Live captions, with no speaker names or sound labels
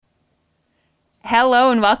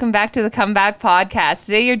Hello and welcome back to the Comeback Podcast.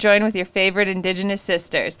 Today you're joined with your favorite Indigenous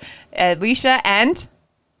sisters, Alicia and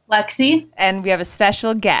Lexi. And we have a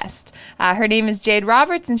special guest. Her name is Jade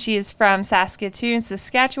Roberts and she is from Saskatoon,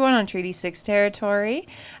 Saskatchewan on Treaty 6 territory.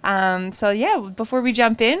 Before we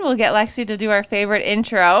jump in, we'll get Lexi to do our favorite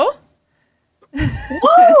intro.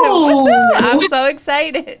 Whoa! I'm so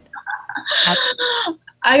excited.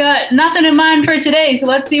 I got nothing in mind for today, so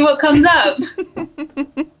let's see what comes up.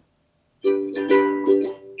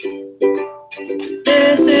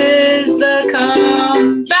 This is the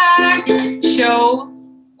Comeback Show.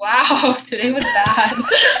 Wow, today was bad.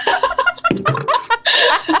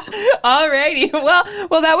 Alrighty,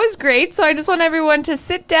 well, that was great. So I just want everyone to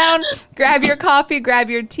sit down, grab your coffee,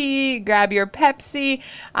 grab your tea, grab your Pepsi,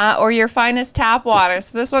 or your finest tap water.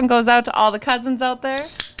 So this one goes out to all the cousins out there.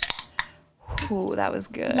 Ooh, that was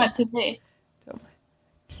good. Not today.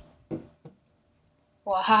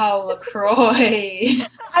 Wow, LaCroix.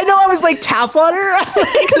 I know, I was like, tap water?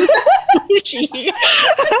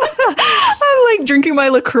 I'm like drinking my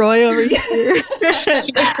LaCroix over here.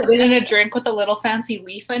 You just put it in a drink with a little fancy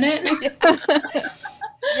leaf in it.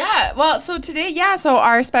 Yeah, well, so today, so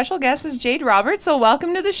our special guest is Jade Roberts. So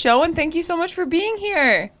welcome to the show and thank you so much for being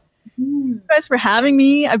here. Thank you guys for having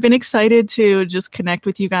me. I've been excited to just connect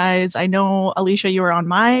with you guys. I know, Alicia, you were on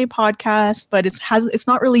my podcast, but it's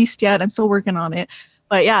not released yet. I'm still working on it.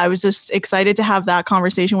 But yeah, I was just excited to have that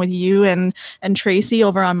conversation with you and Tracy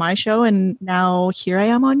over on my show. And now here I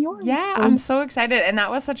am on yours. Yeah, so. I'm so excited. And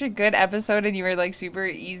that was such a good episode. And you were like super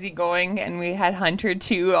easygoing. And we had Hunter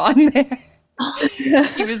too on there.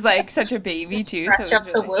 He was like such a baby too. Stretch up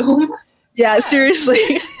the womb. Yeah,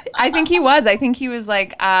 seriously. I think he was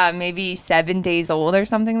like maybe 7 days old or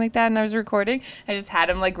something like that. And I was recording. I just had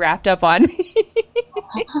him like wrapped up on me.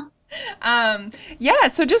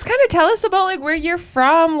 So just kind of tell us about like where you're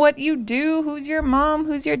from, what you do, who's your mom,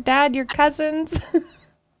 who's your dad, your cousins.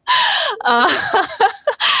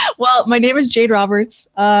 Well, my name is Jade Roberts.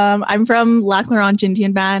 I'm from Lac La Ronge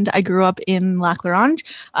Indian Band. I grew up in Lac La Ronge,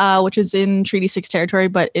 which is in Treaty 6 territory,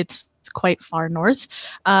 but it's quite far north.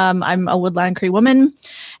 I'm a Woodland Cree woman,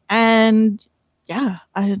 and yeah,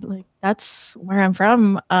 that's where I'm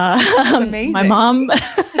from. That's amazing. My mom.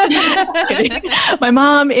 My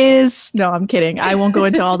mom is. No, I'm kidding. I won't go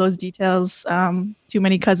into all those details. Too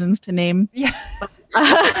many cousins to name. Yeah.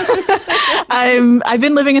 I've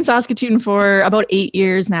been living in Saskatoon for about 8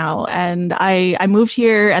 years now, and I moved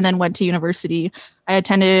here and then went to university. I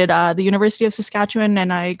attended the University of Saskatchewan,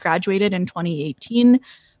 and I graduated in 2018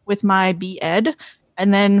 with my B.Ed.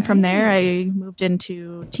 And then from there, I moved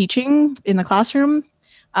into teaching in the classroom.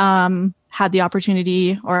 I have the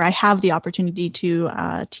opportunity to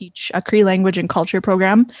teach a Cree language and culture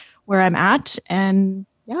program where I'm at, and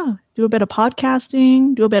do a bit of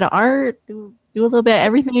podcasting, do a bit of art, do a little bit of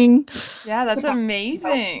everything. Yeah, that's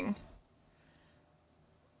amazing.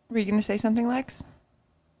 Were you going to say something, Lex?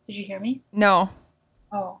 Did you hear me? No.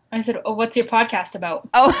 Oh, I said, what's your podcast about?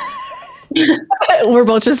 Oh. We're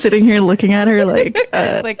both just sitting here looking at her like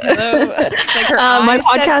hello. Like her my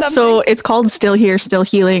podcast, so it's called Still Here, Still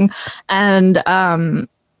Healing. And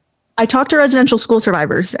I talk to residential school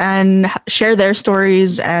survivors and share their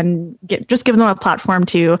stories and just give them a platform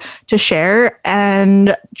to share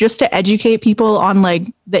and just to educate people on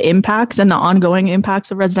like the impacts and the ongoing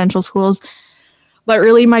impacts of residential schools. But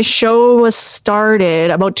really, my show was started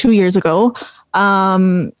about 2 years ago.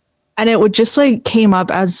 And it would just like came up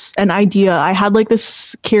as an idea. I had like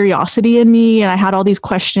this curiosity in me and I had all these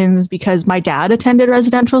questions because my dad attended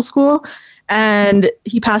residential school and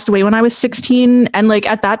he passed away when I was 16. And like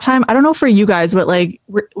at that time, I don't know for you guys, but like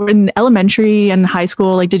we're in elementary and high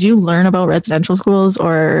school, like did you learn about residential schools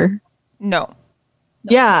or? No.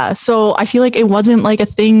 Yeah. So I feel like it wasn't like a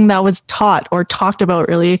thing that was taught or talked about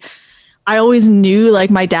really. I always knew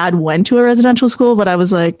like my dad went to a residential school, but I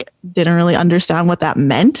was like, didn't really understand what that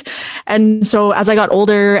meant. And so as I got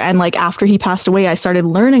older and like after he passed away, I started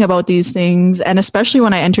learning about these things. And especially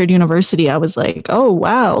when I entered university, I was like, oh,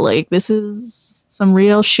 wow, like this is some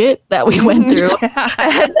real shit that we went through.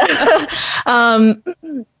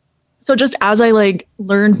 So just as I like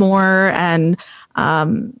learned more and,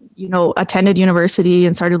 attended university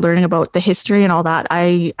and started learning about the history and all that,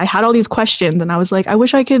 I had all these questions and I was like, I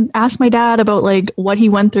wish I could ask my dad about like what he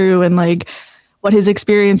went through and like what his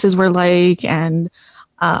experiences were like. And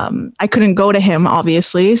I couldn't go to him,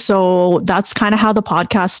 obviously. So that's kind of how the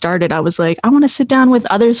podcast started. I was like, I want to sit down with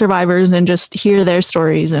other survivors and just hear their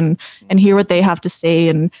stories and hear what they have to say.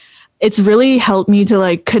 And it's really helped me to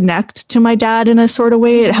like connect to my dad in a sort of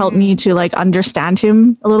way. It helped me to like understand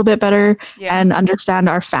him a little bit better and understand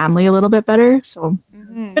our family a little bit better. So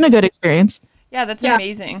it's been a good experience. Yeah, that's Yeah.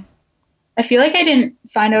 amazing. I feel like I didn't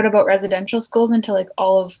find out about residential schools until like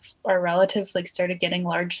all of our relatives like started getting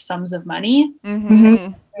large sums of money. Mm-hmm.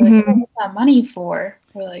 We're like, oh, what's that money for?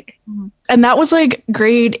 We're like, And that was like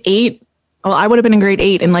grade 8. Well, I would have been in grade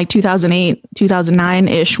 8 in like 2008, 2009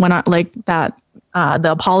 ish when I like that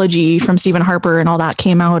the apology from Stephen Harper and all that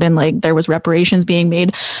came out, and like there was reparations being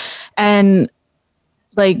made. And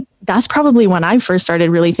like that's probably when I first started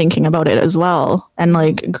really thinking about it as well. And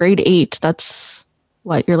like grade 8, that's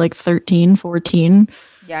what, you're like 13, 14.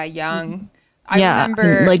 Yeah, young. I Yeah, and,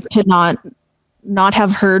 remember. like to not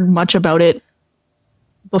have heard much about it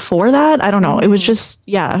before that. I don't know. It was just,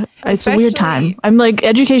 yeah, it's a weird time. Especially- I'm like,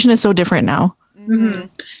 education is so different now. Mhm.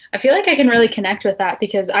 I feel like I can really connect with that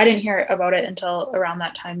because I didn't hear about it until around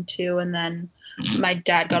that time too. And then my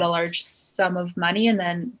dad got a large sum of money and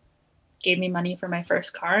then gave me money for my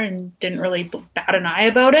first car and didn't really bat an eye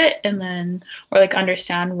about it. And then, or like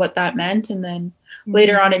understand what that meant. And then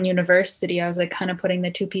later on in university, I was like kind of putting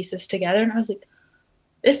the two pieces together. And I was like,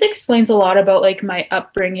 this explains a lot about like my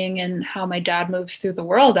upbringing and how my dad moves through the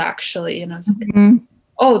world actually. And I was like, Mhm.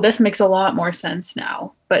 oh, this makes a lot more sense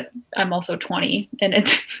now. But I'm also 20 and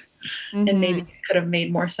it and maybe it could have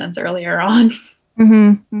made more sense earlier on.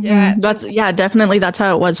 Yeah. That's, yeah, definitely. That's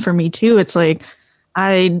how it was for me too. It's like,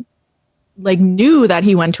 I like knew that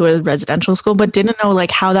he went to a residential school, but didn't know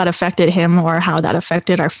like how that affected him or how that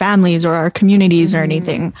affected our families or our communities or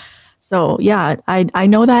anything. So yeah, I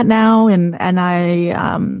know that now, and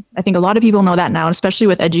I think a lot of people know that now, especially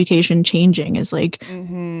with education changing. Is like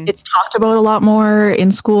it's talked about a lot more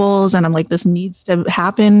in schools, and I'm like, this needs to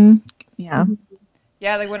happen. Yeah.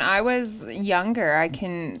 Yeah, like when I was younger,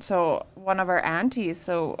 so one of our aunties,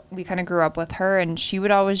 so we kind of grew up with her, and she would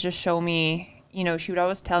always just show me, she would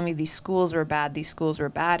always tell me these schools were bad,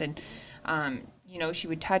 and she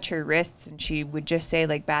would touch her wrists and she would just say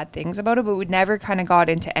like bad things about it, but would never kind of got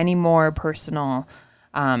into any more personal,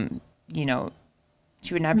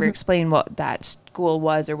 she would never explain what that school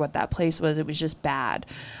was or what that place was. It was just bad.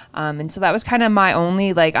 And so that was kind of my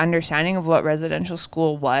only like understanding of what residential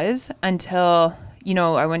school was until,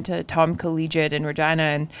 I went to Tom Collegiate in Regina,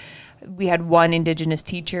 and we had one Indigenous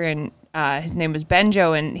teacher, and his name was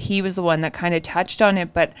Benjo, and he was the one that kind of touched on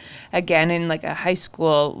it. But again, in like a high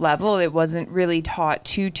school level, it wasn't really taught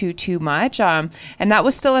too much. And that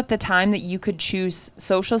was still at the time that you could choose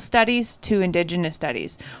social studies to Indigenous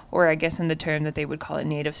studies, or I guess in the term that they would call it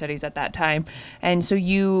Native studies at that time. And so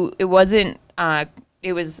it wasn't,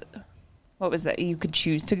 it was, what was that? You could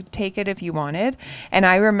choose to take it if you wanted. And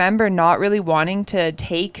I remember not really wanting to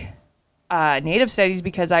take Native studies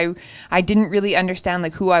because I didn't really understand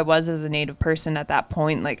like who I was as a Native person at that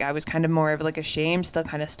point. Like I was kind of more of like ashamed, still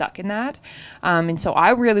kind of stuck in that. And so I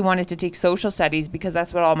really wanted to take social studies because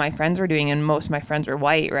that's what all my friends were doing, and most of my friends were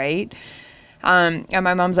white, right? And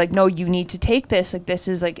my mom's like, no, you need to take this.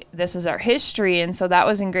 Like this is our history. And so that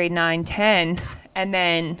was in grade 9, 10. And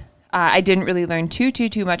then I didn't really learn too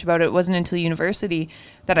much about it. It wasn't until university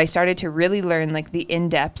that I started to really learn like the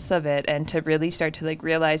in-depths of it, and to really start to like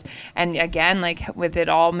realize, and again, like with it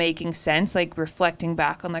all making sense, like reflecting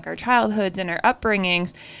back on like our childhoods and our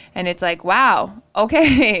upbringings. And it's like, wow,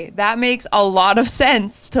 okay, that makes a lot of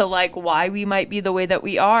sense to like why we might be the way that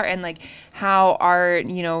we are, and like how our,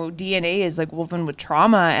 DNA is like woven with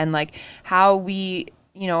trauma, and like how we,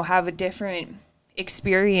 have a different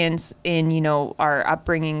experience in our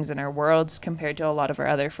upbringings and our worlds compared to a lot of our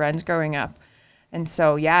other friends growing up. And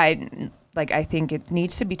so yeah, I think it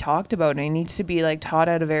needs to be talked about, and it needs to be like taught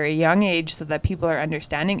at a very young age so that people are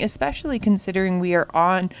understanding, especially considering we are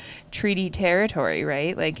on treaty territory,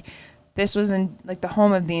 right? Like this was in like the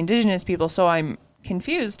home of the Indigenous people, so I'm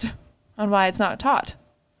confused on why it's not taught.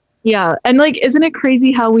 Yeah. And like, isn't it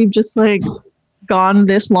crazy how we've just like gone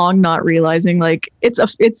this long not realizing like it's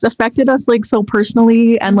affected us like so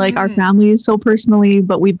personally, and like our families so personally,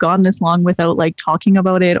 but we've gone this long without like talking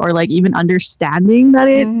about it or like even understanding that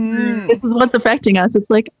this is what's affecting us. It's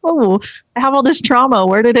like, oh, I have all this trauma,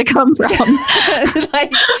 where did it come from?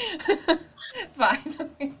 Like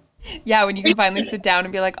finally, yeah, when you can finally sit down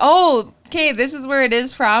and be like, oh, okay, this is where it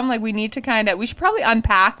is from. Like we should probably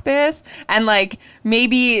unpack this and like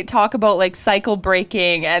maybe talk about like cycle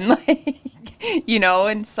breaking and like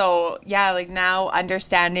and so yeah, like now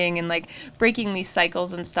understanding and like breaking these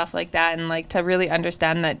cycles and stuff like that, and like to really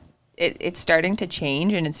understand that it's starting to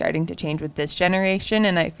change, and it's starting to change with this generation.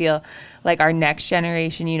 And I feel like our next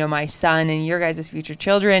generation, my son and your guys' future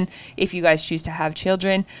children, if you guys choose to have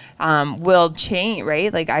children, will change,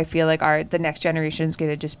 right? Like I feel like the next generation is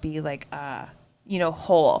going to just be like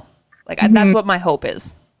whole. Like that's what my hope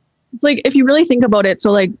is. Like if you really think about it,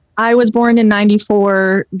 so like I was born in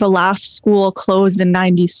 94. The last school closed in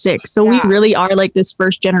 96. So we really are like this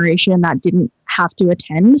first generation that didn't have to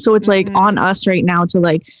attend. So it's like on us right now to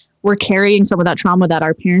like, we're carrying some of that trauma that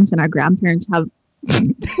our parents and our grandparents have.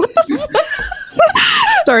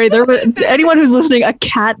 Sorry, there was anyone who's listening, a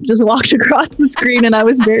cat just walked across the screen and I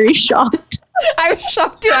was very shocked. I was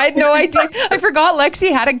shocked too. I had no idea. I forgot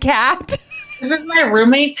Lexi had a cat. This is my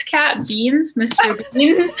roommate's cat, Beans, Mr.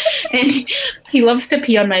 Beans, and he loves to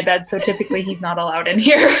pee on my bed, so typically he's not allowed in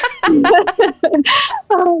here.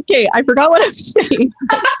 Okay, I forgot what I'm saying.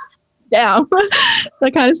 Damn,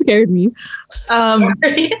 that kind of scared me.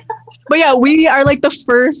 But yeah, we are like the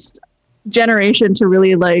first generation to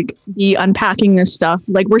really like be unpacking this stuff.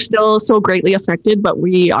 Like we're still so greatly affected, but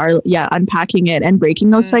we are unpacking it and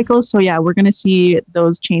breaking those cycles. So yeah, we're gonna see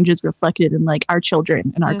those changes reflected in like our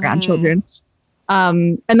children and our grandchildren.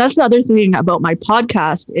 And that's the other thing about my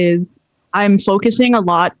podcast is I'm focusing a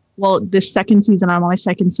lot. Well, this second season, I'm on my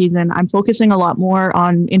second season. I'm focusing a lot more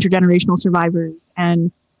on intergenerational survivors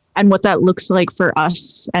and what that looks like for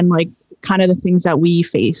us and like kind of the things that we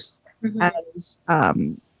face as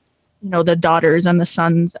the daughters and the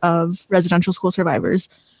sons of residential school survivors.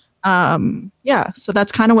 So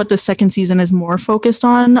that's kind of what the second season is more focused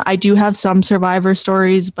on. I do have some survivor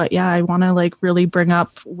stories, but yeah, I want to like really bring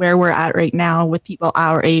up where we're at right now with people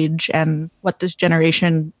our age and what this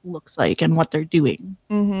generation looks like and what they're doing.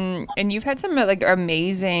 And you've had some like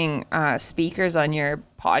amazing speakers on your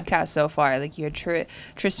podcast so far. Like you had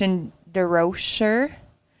Tristan DeRocher,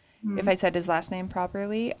 if I said his last name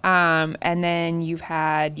properly. And then you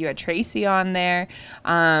had Tracy on there.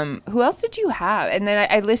 Who else did you have? And then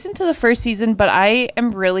I listened to the first season, but I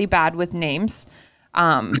am really bad with names.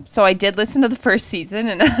 So I did listen to the first season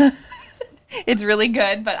and it's really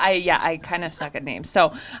good, but I kind of suck at names.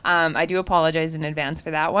 So I do apologize in advance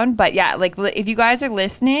for that one. But yeah, like if you guys are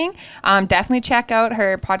listening, definitely check out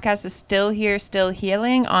her podcast is Still Here, Still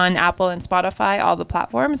Healing on Apple and Spotify, all the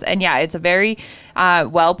platforms. And yeah, it's a very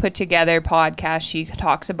well put together podcast. She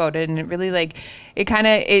talks about it and it really like,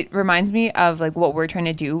 it reminds me of like what we're trying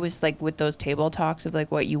to do was like with those table talks of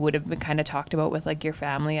like what you would have been kind of talked about with like your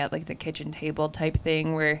family at like the kitchen table type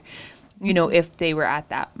thing where, if they were at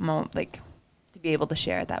that moment, like, to be able to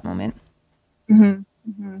share at that moment.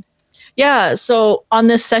 Yeah. So on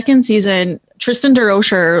this second season, Tristan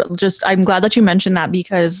DeRocher, I'm glad that you mentioned that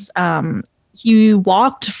because he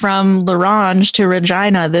walked from Larange to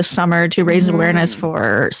Regina this summer to raise awareness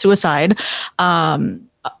for suicide. And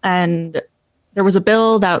there was a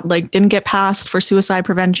bill that like didn't get passed for suicide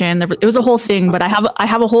prevention. It was a whole thing, but I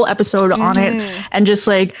have a whole episode on it. And just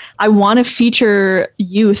like, I want to feature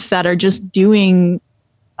youth that are just doing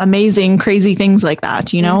amazing, crazy things like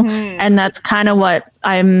that, and that's kind of what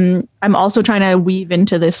I'm also trying to weave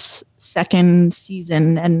into this second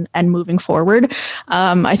season and moving forward.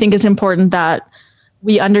 I think it's important that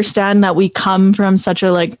we understand that we come from such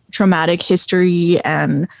a like traumatic history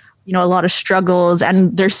and a lot of struggles,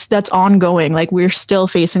 and that's ongoing. Like we're still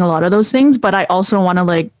facing a lot of those things, but I also want to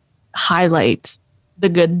like highlight the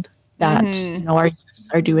good that our youth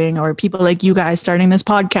are doing, or people like you guys starting this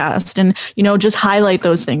podcast, and just highlight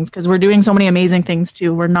those things because we're doing so many amazing things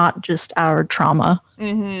too. We're not just our trauma.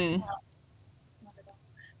 Maybe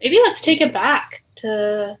let's take it back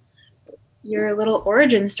to your little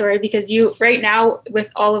origin story, because you right now with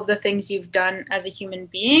all of the things you've done as a human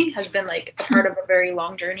being has been like a part of a very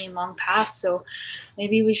long journey and long path. So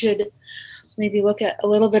maybe we should look at a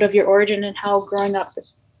little bit of your origin and how growing up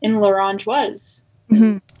in Larange was.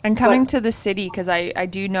 And coming to the city, because I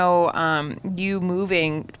do know you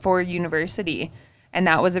moving for university, and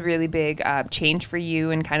that was a really big change for you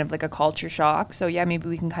and kind of like a culture shock. So yeah, maybe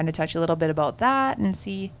we can kind of touch a little bit about that and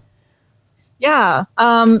see. Yeah.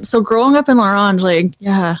 So growing up in Larange, like,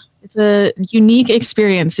 yeah, it's a unique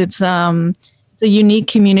experience. It's a unique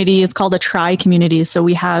community. It's called a tri-community. So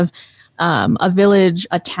we have a village,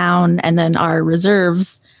 a town, and then our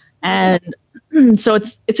reserves. And so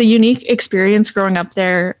it's a unique experience growing up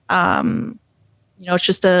there. It's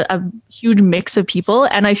just a huge mix of people.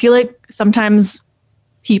 And I feel like sometimes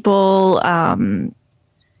people,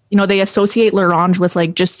 they associate Larange with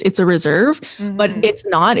like just it's a reserve, but it's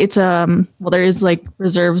not. It's there is like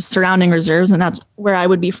reserves, surrounding reserves, and that's where I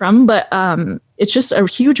would be from. But it's just a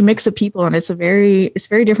huge mix of people, and it's very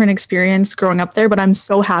different experience growing up there. But I'm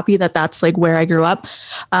so happy that that's like where I grew up.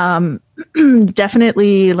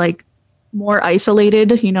 Definitely like more isolated,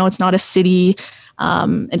 it's not a city.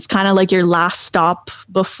 It's kind of like your last stop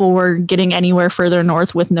before getting anywhere further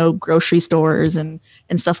north with no grocery stores and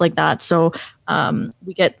stuff like that. So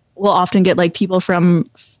we get we'll often get like people from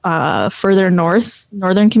further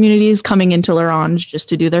northern communities coming into La Ronge just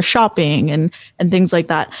to do their shopping and things like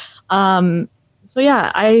that. So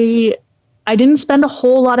yeah, I didn't spend a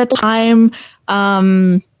whole lot of time.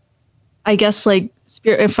 I guess like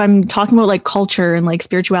if I'm talking about like culture and like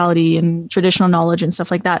spirituality and traditional knowledge and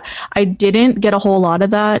stuff like that, I didn't get a whole lot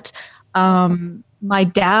of that. My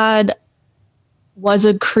dad was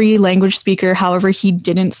a Cree language speaker. However, he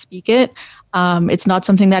didn't speak it. It's not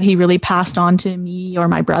something that he really passed on to me or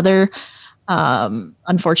my brother,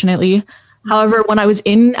 unfortunately. However, when I was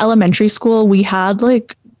in elementary school, we had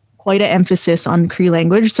like quite an emphasis on Cree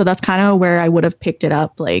language. So that's kind of where I would have picked it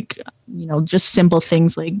up, like, you know, just simple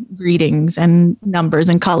things like greetings and numbers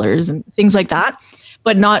and colors and things like that,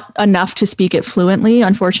 but not enough to speak it fluently,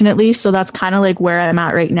 unfortunately. So that's kind of like where I'm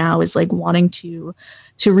at right now, is like wanting to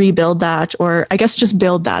rebuild that, or I guess just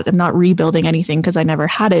build that. I'm not rebuilding anything because I never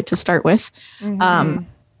had it to start with.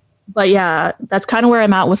 But yeah, that's kind of where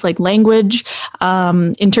I'm at with like language.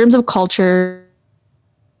 In terms of culture,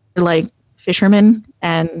 like fishermen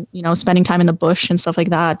and, you know, spending time in the bush and stuff like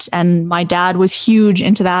that. And my dad was huge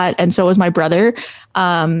into that. And so was my brother.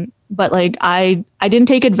 But like, I didn't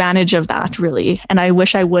take advantage of that really. And I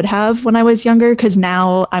wish I would have when I was younger, because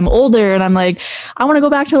now I'm older and I'm like, I want to go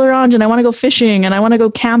back to La Ronge and I want to go fishing and I want to go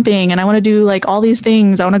camping and I want to do like all these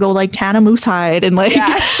things. I want to go like tan a moose hide and like,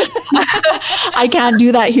 I can't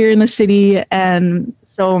do that here in the city. And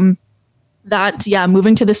so that, yeah,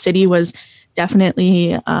 moving to the city was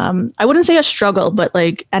definitely, I wouldn't say a struggle, but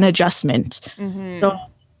like an adjustment. So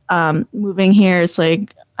moving here, it's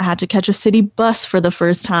like, I had to catch a city bus for the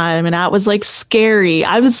first time and that was like scary.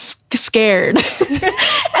 I was scared.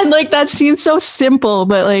 And like that seems so simple,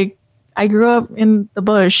 but like I grew up in the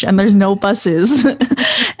bush and there's no buses.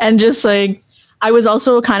 And just like I was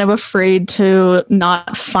also kind of afraid to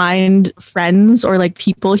not find friends or like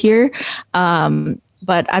people here.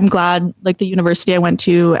 But I'm glad like the university I went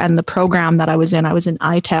to and the program that I was in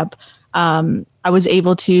ITEP. I was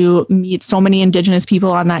able to meet so many Indigenous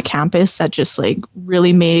people on that campus that just like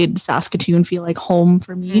really made Saskatoon feel like home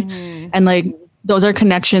for me. And like, those are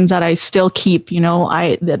connections that I still keep, you know,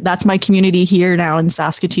 that's my community here now in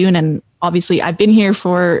Saskatoon. And obviously I've been here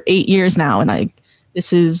for 8 years now and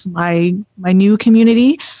this is my new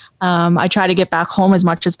community. I try to get back home as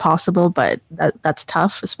much as possible, but that's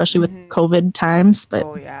tough, especially with COVID times. But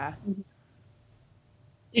oh yeah.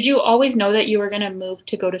 Did you always know that you were going to move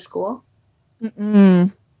to go to school?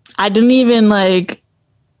 I didn't even like,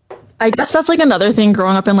 I guess that's like another thing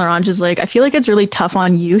growing up in La Ronge is like, I feel like it's really tough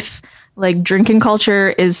on youth. Like drinking culture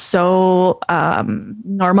is so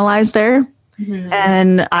normalized there.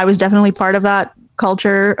 And I was definitely part of that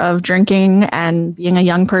culture of drinking and being a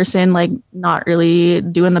young person, like not really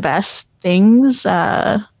doing the best things,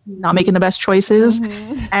 not making the best choices.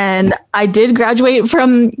 And I did graduate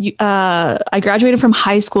from, I graduated from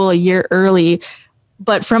high school a year early.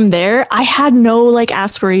 But from there, I had no like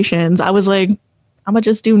aspirations. I was like, I'm gonna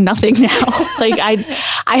just do nothing now. Like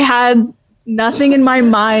I had nothing in my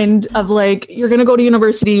mind of like, you're gonna go to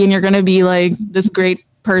university and you're gonna be like this great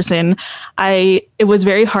person. It was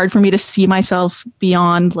very hard for me to see myself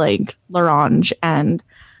beyond like La Ronge, and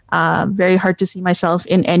very hard to see myself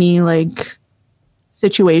in any like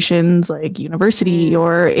situations like university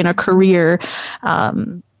or in a career.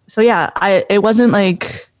 So yeah, it wasn't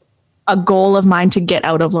like a goal of mine to get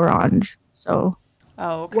out of La Ronge. So,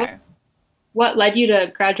 oh, okay. What led you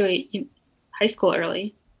to graduate high school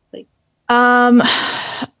early? Like,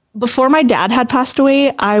 before my dad had passed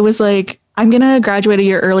away, I was like, I'm gonna graduate a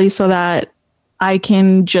year early so that I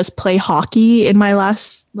can just play hockey in my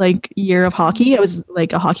last like year of hockey. I was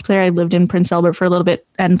like a hockey player. I lived in Prince Albert for a little bit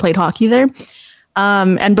and played hockey there.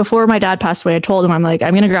 And before my dad passed away, I told him, I'm like,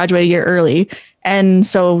 I'm gonna graduate a year early. And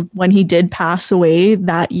so when he did pass away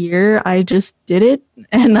that year, I just did it.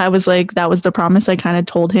 And I was like, that was the promise I kind of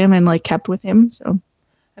told him and like kept with him. So,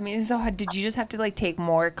 I mean, so did you just have to like take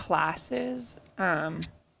more classes?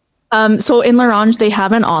 So in La Ronge, they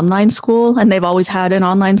have an online school, and they've always had an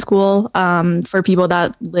online school for people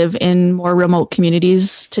that live in more remote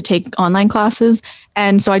communities to take online classes.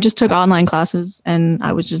 And so I just took online classes and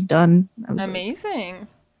I was just done. I was amazing.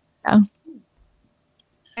 Like, yeah.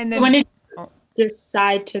 And then when did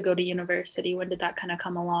decide to go to university? When did that kind of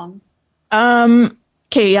come along?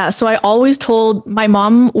 Okay, yeah. So I always told, my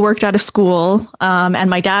mom worked at a school, and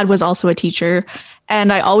my dad was also a teacher.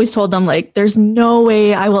 And I always told them, like, there's no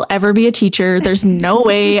way I will ever be a teacher. There's no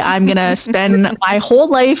way I'm going to spend my whole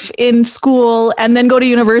life in school and then go to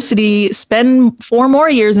university, spend 4 more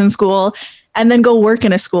years in school, and then go work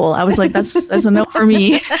in a school. I was like, that's a no for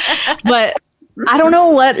me. But I don't know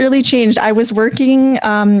what really changed. I was working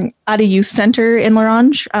at a youth center in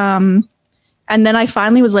L'Orange. And then I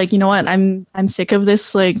finally was like, you know what? I'm sick of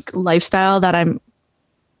this like lifestyle that I'm.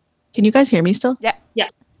 Can you guys hear me still? Yeah. Yeah.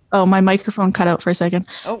 Oh, my microphone cut out for a second.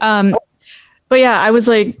 Oh. But yeah, I was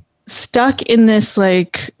like stuck in this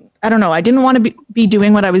like, I don't know. I didn't want to be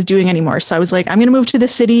doing what I was doing anymore. So I was like, I'm going to move to the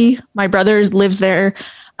city. My brother lives there.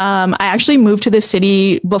 I actually moved to the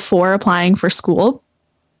city before applying for school.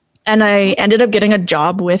 And I ended up getting a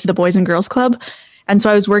job with the Boys and Girls Club. And so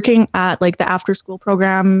I was working at like the after school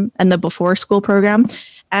program and the before school program.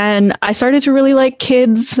 And I started to really like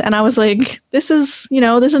kids. And I was like, this is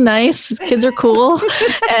nice. Kids are cool.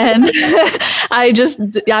 And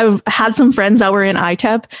I had some friends that were in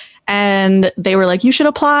ITEP and they were like, you should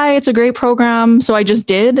apply. It's a great program. So I just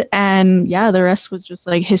did. And yeah, the rest was just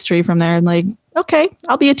like history from there. I'm like, okay,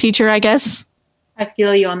 I'll be a teacher, I guess. I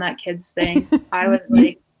feel you on that kids thing. I was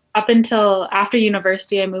like, up until after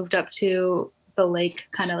university, I moved up to the lake,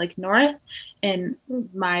 kind of like north, and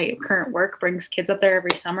my current work brings kids up there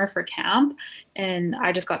every summer for camp, and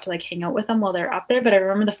I just got to like hang out with them while they're up there. But I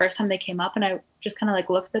remember the first time they came up and I just kind of like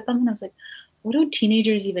looked at them and I was like, what do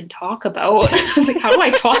teenagers even talk about? I was like, how do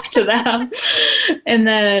I talk to them? And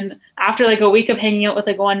then after like a week of hanging out with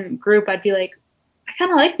like one group, I'd be like, I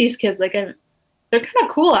kind of like these kids. Like they're kind of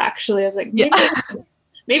cool actually. I was like,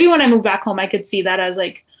 maybe when I move back home, I could see that as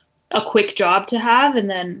like a quick job to have. And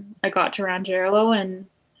then I got to Rangello and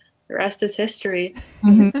the rest is history.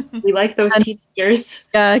 Mm-hmm. We like those teenagers.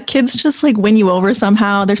 Yeah, kids just like win you over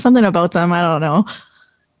somehow. There's something about them. I don't know.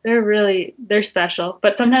 They're special.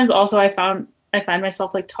 But sometimes also I find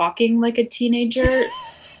myself like talking like a teenager.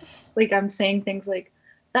 Like I'm saying things like,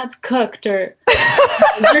 that's cooked, or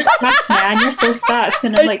you're sus, man, you're so sus.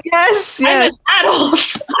 And I'm like, yes. I'm an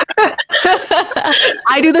adult.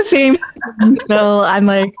 I do the same. So I'm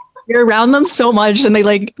like, you're around them so much and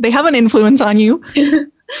they have an influence on you.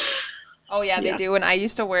 Oh yeah, they do. When I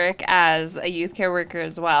used to work as a youth care worker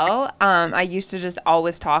as well, I used to just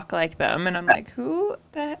always talk like them, and I'm like,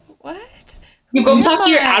 what? You go talk to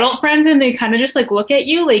your adult friends and they kind of just like look at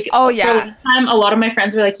you like, oh yeah. A lot of my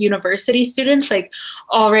friends were like university students, like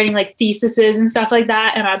all writing like theses and stuff like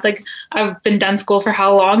that. And I've been done school for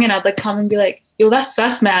how long? And I'd like come and be like, yo, that's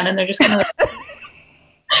sus, man. And they're just kind of like,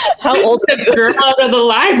 how old is the girl out of the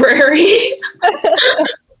library?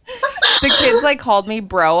 The kids like called me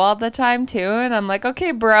bro all the time too. And I'm like,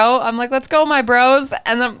 okay, bro. I'm like, let's go, my bros.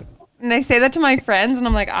 And they say that to my friends, and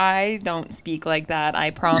I'm like, I don't speak like that. I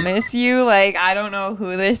promise you. Like, I don't know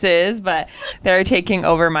who this is, but they're taking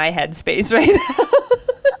over my headspace right now.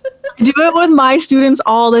 I do it with my students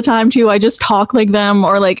all the time too. I just talk like them,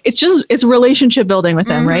 or like it's relationship building with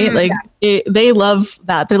them, right? Like they love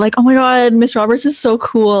that. They're like, oh my God, Miss Roberts is so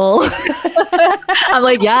cool. I'm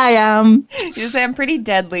like, yeah, I am. You just say I'm pretty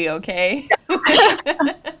deadly, okay?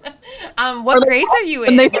 What grades are you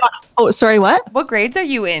in? Sorry, what? What grades are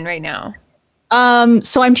you in right now?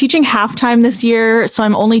 So I'm teaching half-time this year. So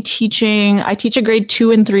I teach a grade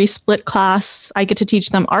 2 and 3 split class. I get to teach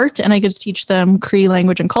them art and I get to teach them Cree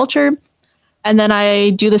language and culture. And then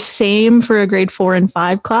I do the same for a grade 4 and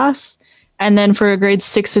 5 class. And then for a grade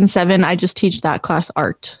 6 and 7, I just teach that class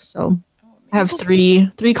art. So I have three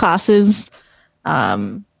classes. Yeah.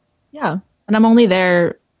 And I'm only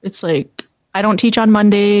there. It's like, I don't teach on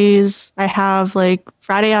Mondays. I have like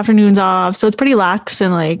Friday afternoons off. So it's pretty lax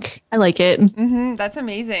and like, I like it. Mm-hmm. That's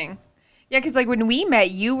amazing. Yeah. Cause like when we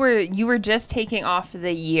met, you were just taking off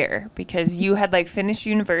the year because you had like finished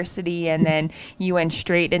university and then you went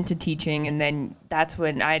straight into teaching. And then that's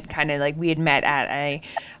when I'd kind of like, we had met at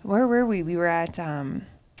where were we? We were at, it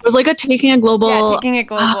was like Taking It Global. Yeah, Taking It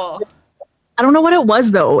Global. I don't know what it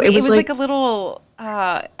was though. It was like a little,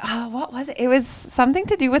 what was it? It was something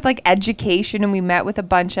to do with like education, and we met with a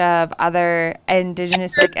bunch of other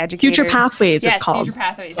Indigenous like educators. Future Pathways, yes, it's called. Future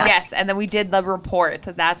Pathways, yes. And then we did the report.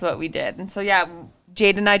 That's what we did. And so, yeah,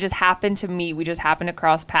 Jade and I just happened to meet. We just happened to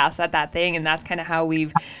cross paths at that thing, and that's kind of how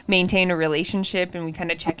we've maintained a relationship, and we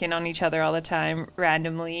kind of check in on each other all the time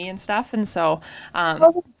randomly and stuff. And so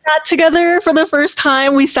we sat together for the first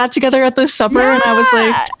time. We sat together at the supper, and I was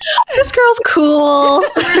like, this girl's cool.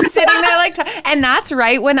 Sitting there like, and that's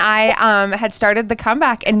right when I had started the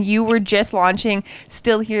comeback, and you were just launching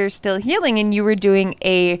Still Here, Still Healing, and you were doing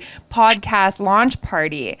a podcast launch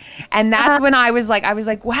party. And that's when I was like,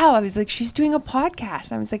 wow, I was like, she's doing a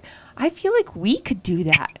podcast. I was like, I feel like we could do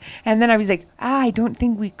that. And then I was like, I don't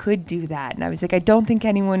think we could do that. And I was like, I don't think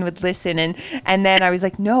anyone would listen. And then I was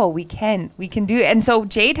like, no, we can do it. And so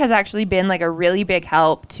Jade has actually been like a really big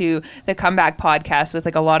help to the Comeback podcast with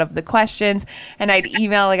like a lot of the questions. And I'd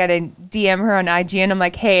DM her on IG and I'm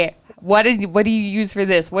like, hey, what do you use for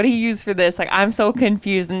this? What do you use for this? Like, I'm so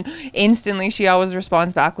confused. And instantly she always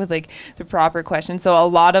responds back with like the proper question. So a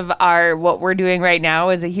lot of what we're doing right now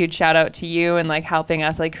is a huge shout out to you and like helping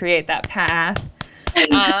us like create that path.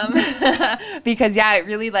 Because it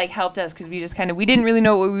really like helped us, because we just we didn't really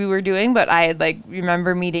know what we were doing, but I had like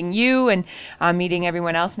remember meeting you and meeting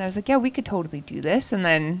everyone else, and I was like, yeah, we could totally do this. And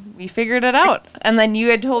then we figured it out, and then you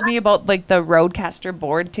had told me about like the Roadcaster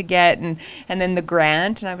board to get, and then the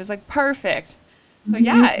grant, and I was like, perfect. So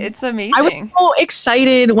it's amazing. I was so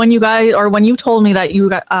excited when you told me that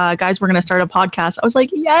you guys were going to start a podcast. I was like,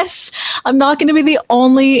 yes, I'm not going to be the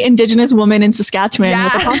only Indigenous woman in Saskatchewan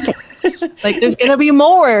with a podcast. Like, there's going to be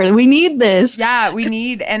more. We need this. Yeah, we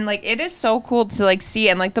need, and like, it is so cool to like see,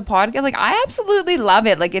 and like the podcast, like I absolutely love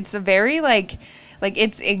it. Like, it's a very like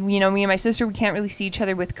it's, me and my sister, we can't really see each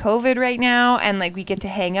other with COVID right now, and like we get to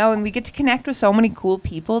hang out and we get to connect with so many cool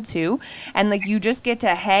people too, and like you just get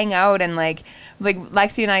to hang out, and like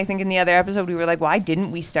Lexi and I think in the other episode we were like, why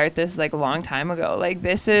didn't we start this like a long time ago? Like,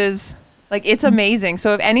 this is like, it's amazing.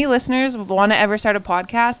 So if any listeners want to ever start a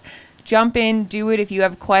podcast, jump in, do it. If you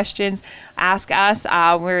have questions, ask us.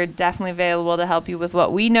 We're definitely available to help you with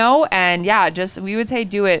what we know, and we would say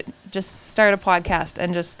do it. Just start a podcast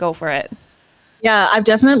and just go for it. Yeah, I've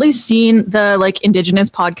definitely seen the like Indigenous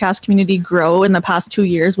podcast community grow in the past 2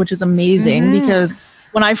 years, which is amazing because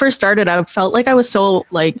when I first started, I felt like I was so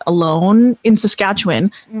like alone in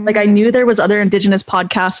Saskatchewan. Like, I knew there was other Indigenous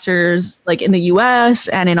podcasters like in the US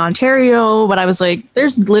and in Ontario, but I was like,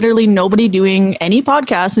 there's literally nobody doing any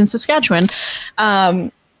podcasts in Saskatchewan.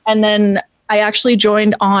 And then I actually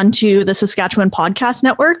joined on to the Saskatchewan Podcast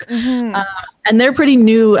Network. And they're pretty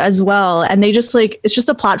new as well. And they just it's just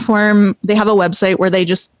a platform. They have a website where they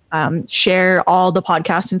just share all the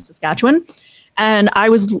podcasts in Saskatchewan. And I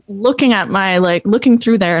was looking at looking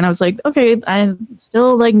through there, and I was like, okay, I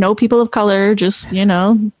still like know people of color, just, anyways,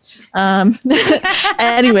 I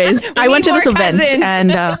went to this event,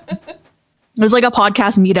 and it was like a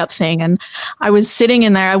podcast meetup thing. And I was sitting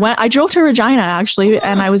in there. I drove to Regina actually,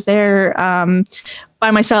 and I was there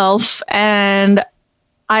by myself, and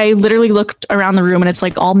I literally looked around the room, and it's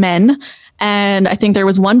like all men. And I think there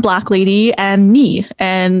was one Black lady and me,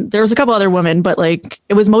 and there was a couple other women, but like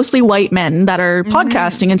it was mostly white men that are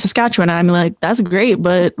podcasting in Saskatchewan. And I'm like, that's great,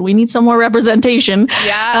 but we need some more representation.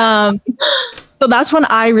 Yeah. So that's when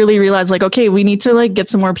I really realized, like, okay, we need to like get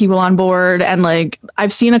some more people on board. And like,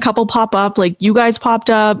 I've seen a couple pop up, like you guys popped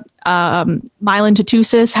up. Mylan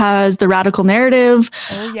Tatusis has the Radical Narrative.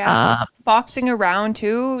 Oh yeah. Foxing Around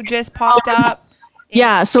too just popped up.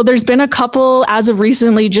 Yeah, so there's been a couple as of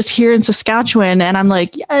recently just here in Saskatchewan, and I'm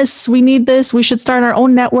like, yes, we need this. We should start our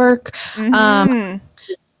own network.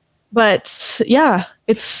 But yeah,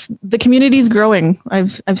 it's the community's growing.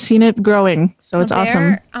 I've seen it growing, so it's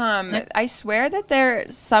awesome. I swear that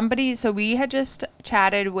there's somebody. So we had just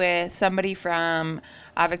chatted with somebody from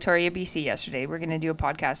Victoria, BC yesterday. We're going to do a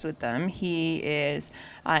podcast with them. He is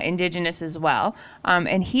Indigenous as well,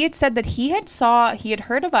 and he had said that he had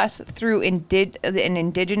heard of us through an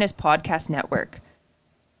Indigenous podcast network.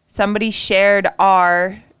 Somebody shared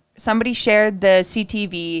the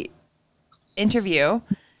CTV interview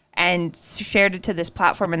and shared it to this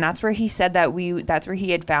platform, and that's where he said that's where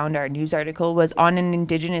he had found our news article, was on an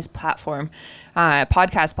Indigenous platform,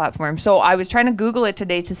 podcast platform. So I was trying to Google it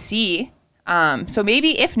today to see. So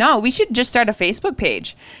maybe if not, we should just start a Facebook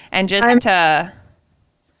page and just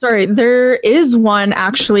Sorry, there is one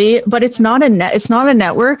actually, but it's not a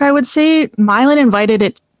network, I would say. Mylan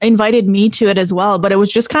invited me to it as well, but it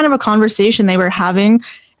was just kind of a conversation they were having.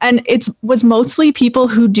 And it was mostly people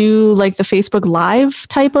who do like the Facebook Live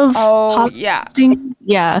type of podcasting.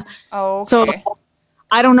 Yeah. Oh, okay. So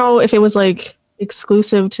I don't know if it was like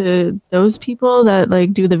exclusive to those people that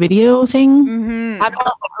like do the video thing.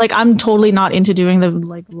 I'm totally not into doing the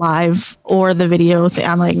like live or the video thing.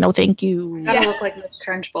 I'm like, no, thank you. I gotta look like Miss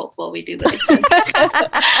Trenchbolt while we do this.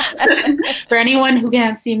 For anyone who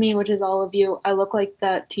can't see me, which is all of you, I look like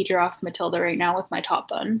that teacher off Matilda right now with my top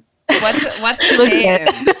bun. What's her name?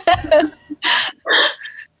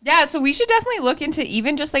 Yeah, so we should definitely look into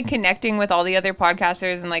even just like connecting with all the other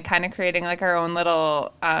podcasters and like kind of creating like our own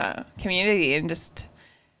little community and just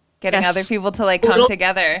getting other people to like come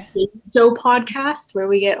together. So podcast where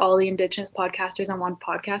we get all the Indigenous podcasters on one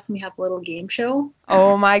podcast and we have a little game show.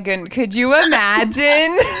 Oh my goodness. Could you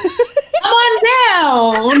imagine? Come on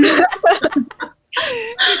down.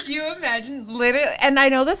 Could you imagine? Literally, and I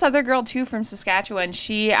know this other girl too from Saskatchewan.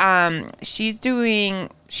 She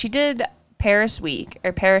did Paris Week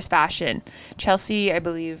or Paris Fashion. Chelsea, I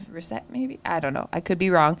believe, Rosette, maybe, I don't know, I could be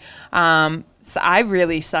wrong. I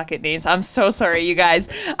really suck at names. I'm so sorry, you guys.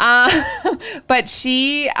 But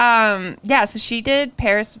she, so she did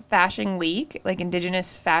Paris Fashion Week, like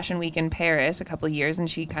Indigenous Fashion Week in Paris a couple of years, and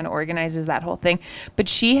she kind of organizes that whole thing. But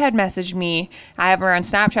she had messaged me, I have her on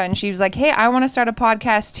Snapchat, and she was like, hey, I want to start a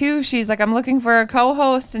podcast too. She's like, I'm looking for a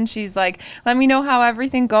co-host, and she's like, let me know how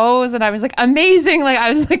everything goes. And I was like, amazing. Like,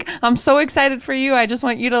 I was like, I'm so excited for you. I just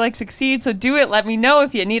want you to like succeed. So do it. Let me know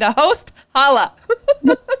if you need a host. Holla.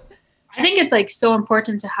 I think it's like so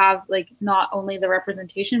important to have like not only the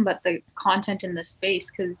representation but the content in the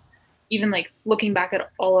space, because even like looking back at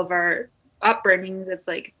all of our upbringings, it's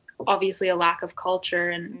like obviously a lack of culture,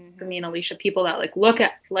 and for me and Alicia, people that like look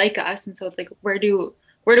at like us, and so it's like where do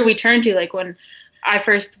we turn to? Like when I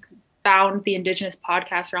first found the Indigenous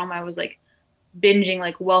podcast realm, I was like binging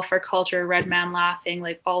like Wealth for Culture, Red Man Laughing,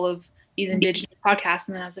 like all of these Indigenous podcasts,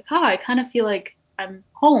 and then I was like, I kind of feel like I'm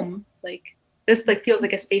home, like this like feels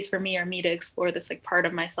like a space for me to explore this like part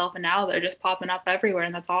of myself, and now they're just popping up everywhere,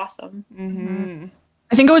 and that's awesome.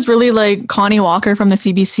 I think it was really like Connie Walker from the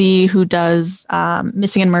CBC who does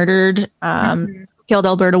Missing and Murdered, Killed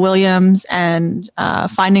Alberta Williams, and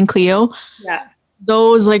Finding Cleo. Yeah,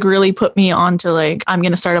 those like really put me on to like, I'm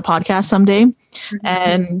gonna start a podcast someday.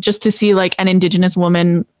 And just to see like an Indigenous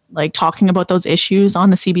woman like talking about those issues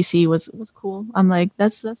on the CBC was cool. I'm like,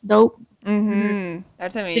 that's dope.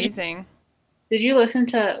 That's amazing. Did you listen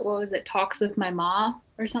to, what was it, Talks with My Ma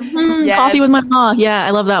or something? Yes. Coffee with My Ma. Yeah,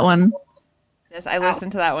 I love that one. Yes, I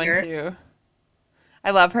listened to that one too.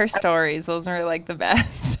 I love her stories. Those are like the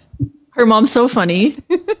best. Her mom's so funny.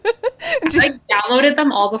 I downloaded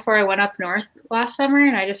them all before I went up north last summer,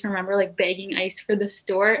 and I just remember like begging ice for the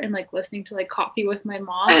store and like listening to like Coffee with My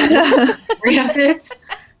Mom.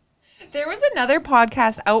 There was another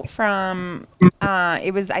podcast out from,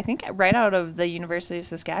 it was, I think, right out of the University of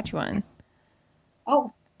Saskatchewan.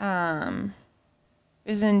 Oh. It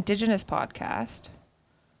was an Indigenous podcast.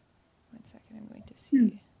 1 second, I'm going to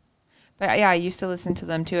see. But yeah, I used to listen to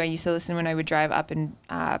them too. I used to listen when I would drive up and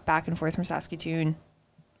back and forth from Saskatoon.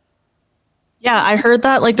 Yeah, I heard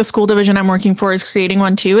that like the school division I'm working for is creating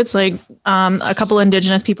one too. It's like a couple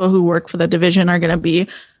Indigenous people who work for the division are going to be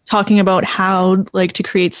talking about how like to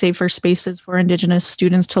create safer spaces for Indigenous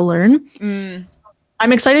students to learn.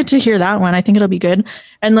 I'm excited to hear that one. I think it'll be good.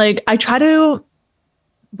 And like I try to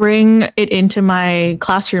bring it into my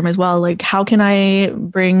classroom as well. Like how can I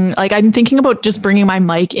bring, like I'm thinking about just bringing my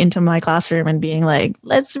mic into my classroom and being like,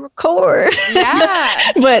 let's record. Yeah.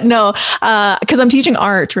 But no, because I'm teaching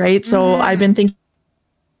art, right? So I've been thinking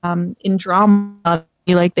in drama,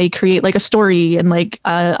 like they create like a story and like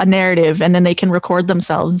a narrative, and then they can record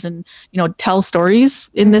themselves and, you know, tell stories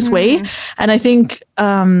in this way. And I think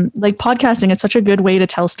like podcasting, it's such a good way to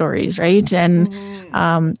tell stories, right? And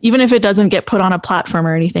even if it doesn't get put on a platform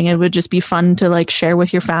or anything, it would just be fun to like share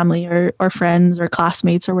with your family or friends or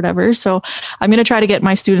classmates or whatever. So I'm going to try to get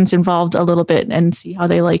my students involved a little bit and see how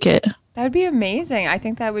they like it. That would be amazing. I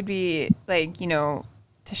think that would be like, you know,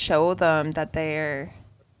 to show them that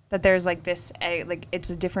there's like this, like it's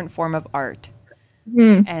a different form of art,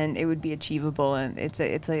 and it would be achievable, and it's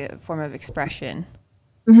a form of expression.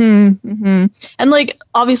 And like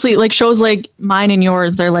obviously like shows like mine and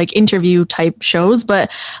yours, they're like interview type shows,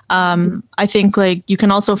 but I think like you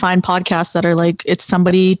can also find podcasts that are like it's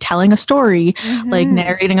somebody telling a story, like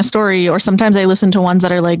narrating a story, or sometimes I listen to ones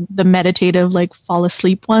that are like the meditative like fall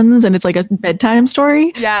asleep ones, and it's like a bedtime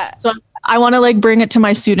story. Yeah. So I want to like bring it to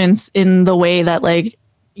my students in the way that like,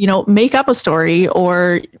 you know, make up a story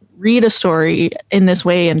or read a story in this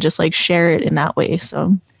way and just like share it in that way.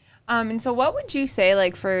 So and so what would you say,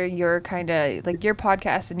 like, for your kind of, like, your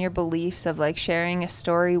podcast and your beliefs of, like, sharing a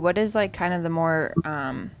story, what is, like, kind of the more,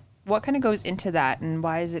 what kind of goes into that, and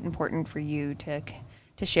why is it important for you to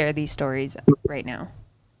share these stories right now?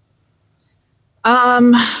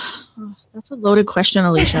 That's a loaded question,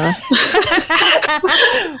 Alicia.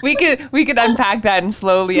 we could unpack that and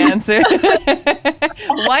slowly answer.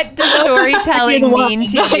 What does storytelling mean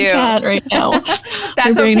to you? Right now.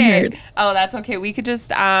 That's okay. Oh, that's okay. We could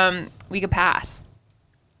just we could pass.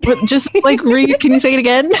 But just like read. Can you say it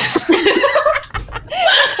again?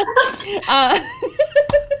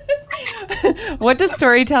 What does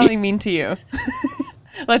storytelling mean to you?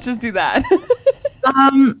 Let's just do that.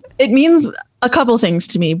 It means a couple things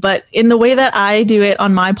to me, but in the way that I do it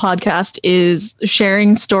on my podcast is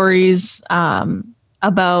sharing stories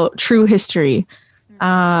about true history.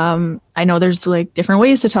 I know there's like different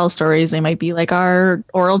ways to tell stories. They might be like our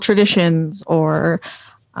oral traditions or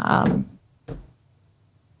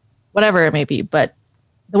whatever it may be. But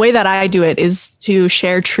the way that I do it is to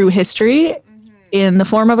share true history in the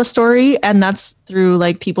form of a story, and that's through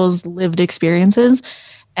like people's lived experiences.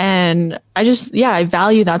 And I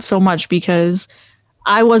value that so much because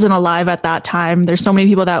I wasn't alive at that time. There's so many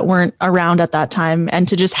people that weren't around at that time. And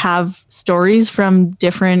to just have stories from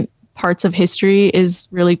different parts of history is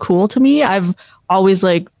really cool to me. I've always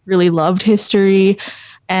like really loved history.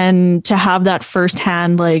 And to have that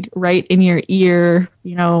firsthand, like right in your ear,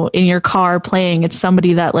 you know, in your car playing, it's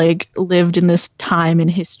somebody that like lived in this time in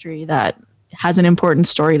history that has an important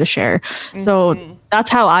story to share. Mm-hmm. So that's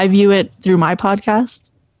how I view it through my podcast.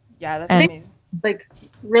 Yeah, that's amazing. It's like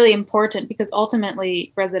really important because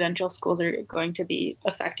ultimately residential schools are going to be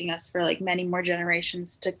affecting us for like many more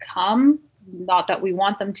generations to come. Not that we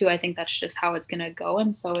want them to. I think that's just how it's going to go.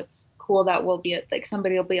 And so it's cool that we'll be like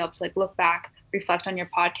somebody will be able to like look back, reflect on your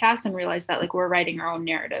podcast and realize that like we're writing our own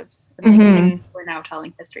narratives. And like, we're now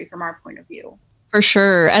telling history from our point of view. For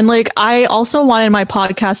sure. And like, I also wanted my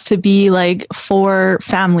podcast to be like for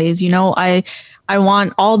families, you know, I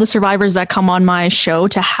want all the survivors that come on my show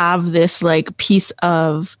to have this like piece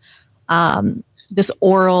of this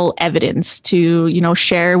oral evidence to, you know,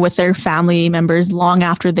 share with their family members long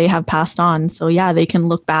after they have passed on. So yeah, they can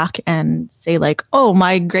look back and say like, oh,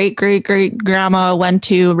 my great grandma went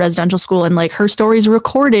to residential school and like her story's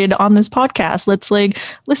recorded on this podcast. Let's like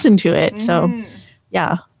listen to it. So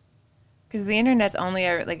yeah. Because the internet's only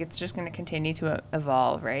like it's just going to continue to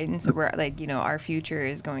evolve, right? And so we're like, you know, our future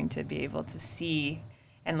is going to be able to see,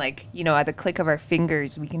 and like, you know, at the click of our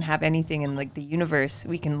fingers, we can have anything in like the universe.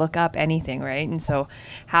 We can look up anything, right? And so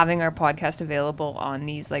having our podcast available on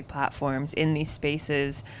these like platforms in these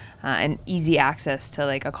spaces and easy access to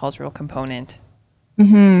like a cultural component.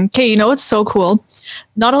 Okay, you know what's so cool?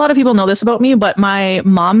 Not a lot of people know this about me, but my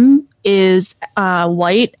mom is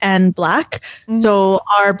white and black. So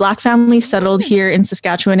our black family settled here in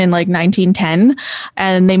Saskatchewan in like 1910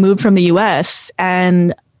 and they moved from the US.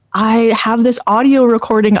 And I have this audio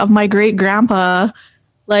recording of my great grandpa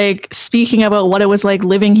like speaking about what it was like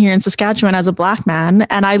living here in Saskatchewan as a black man.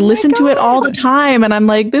 And I listen to it all the time. And I'm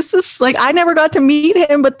like, this is like, I never got to meet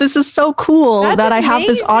him, but this is so cool that I have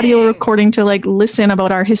this audio recording to like listen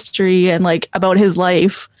about our history and like about his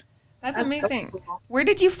life. That's amazing. So cool. Where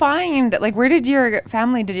did you find, like, where did your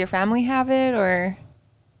family have it or?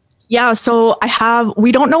 Yeah, so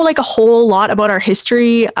we don't know like a whole lot about our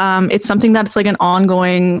history. It's something that's like an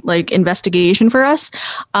ongoing like investigation for us.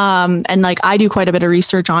 And like I do quite a bit of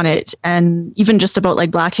research on it and even just about like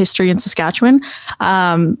Black history in Saskatchewan.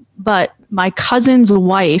 But my cousin's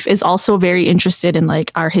wife is also very interested in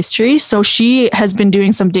like our history. So she has been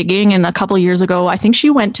doing some digging, and a couple of years ago, I think she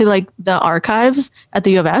went to like the archives at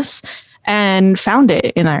the U of S and found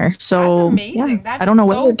it in there. So that's amazing. Yeah, I don't know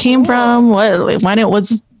where it came from, when it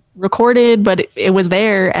was recorded, but it was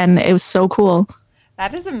there and it was so cool.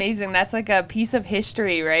 That is amazing. That's like a piece of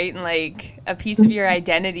history, right? And like a piece of your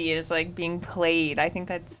identity is like being played. I think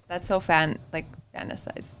that's so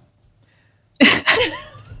fantasized.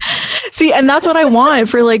 See, and that's what I want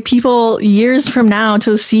for like people years from now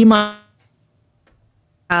to see my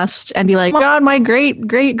past and be like, oh my God, my great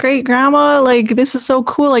grandma, like this is so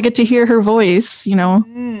cool. I get to hear her voice, you know?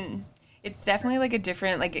 It's definitely like a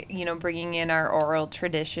different, like, you know, bringing in our oral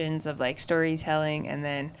traditions of like storytelling, and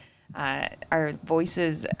then our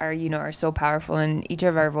voices are so powerful, and each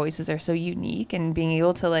of our voices are so unique, and being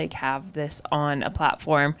able to like have this on a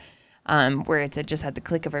platform where it's just at the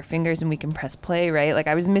click of our fingers and we can press play, right? Like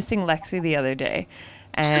I was missing Lexi the other day,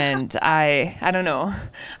 and I don't know,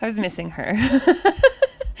 I was missing her.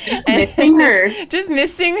 Just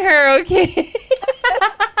missing her, okay.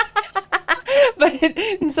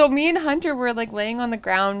 And so me and Hunter were like laying on the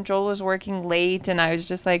ground. Joel was working late, and I was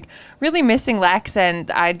just like really missing Lex.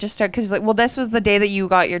 And I just started, because like, well, this was the day that you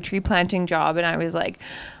got your tree planting job, and I was like,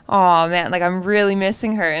 oh man, like I'm really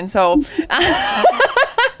missing her. And so, but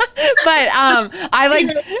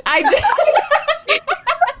I just.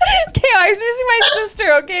 Okay, I was missing my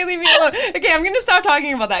sister. Okay, leave me alone. Okay, I'm gonna stop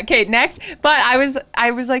talking about that. Okay, next. But I was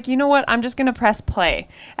like, you know what? I'm just gonna press play,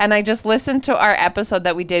 and I just listened to our episode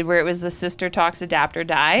that we did where it was the Sister Talks Adapt or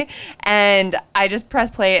Die, and I just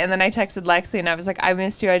pressed play, and then I texted Lexi, and I was like, I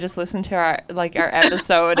missed you. I just listened to our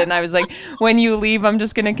episode, and I was like, when you leave, I'm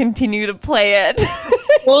just gonna continue to play it.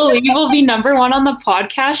 Well, you will be number one on the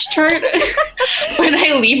podcast chart when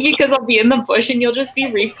I leave, because I'll be in the bush and you'll just be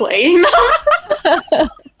replaying them.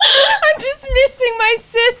 I'm just missing my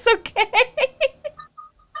sis, okay?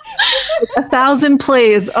 1,000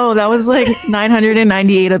 plays. Oh, that was like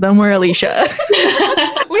 998 of them were Alicia.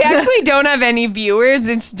 We actually don't have any viewers.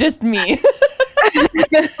 It's just me.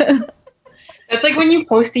 That's like when you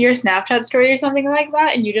post your Snapchat story or something like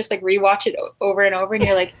that, and you just like rewatch it over and over, and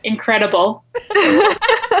you're like, incredible,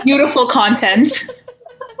 beautiful content.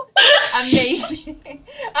 Amazing.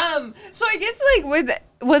 So I guess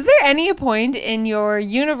was there any point in your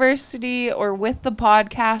university or with the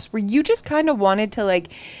podcast where you just kind of wanted to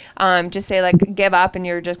like just say like give up, and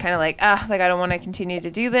you're just kind of like like I don't want to continue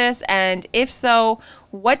to do this? And if so,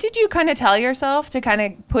 what did you kind of tell yourself to kind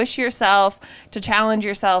of push yourself, to challenge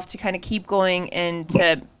yourself, to kind of keep going and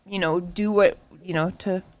to do what you know what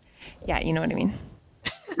I mean?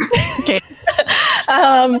 Okay.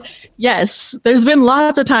 Yes, there's been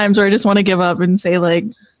lots of times where I just want to give up and say like,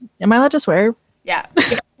 am I allowed to swear? Yeah.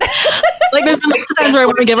 Like there's been lots of times where I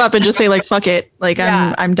want to give up and just say like, fuck it. Like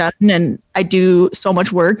I'm done, and I do so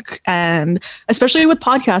much work, and especially with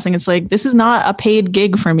podcasting, it's like, this is not a paid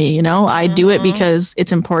gig for me. I do it because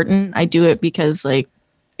it's important. I do it because like,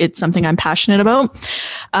 it's something I'm passionate about.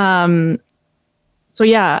 So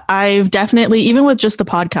yeah, I've definitely, even with just the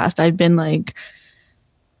podcast, I've been like,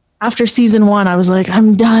 after season 1, I was like,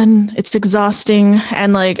 I'm done. It's exhausting.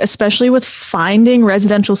 And like, especially with finding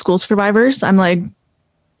residential school survivors, I'm like,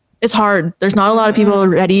 it's hard. There's not a lot of people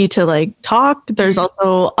ready to like talk. There's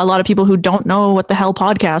also a lot of people who don't know what the hell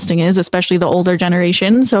podcasting is, especially the older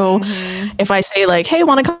generation. So if I say like, hey,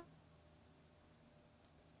 want to come?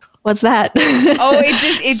 What's that? Oh,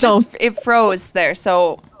 it froze there.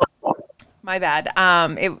 So my bad.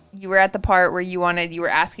 You were at the part where you were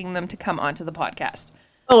asking them to come onto the podcast.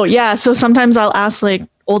 Oh, yeah. So sometimes I'll ask like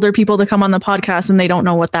older people to come on the podcast and they don't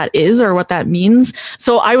know what that is or what that means.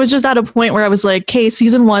 So I was just at a point where I was like, okay,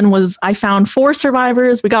 season 1 I found 4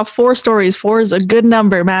 survivors. We got 4 stories. 4 is a good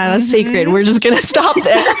number, man. That's sacred. We're just going to stop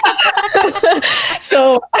there.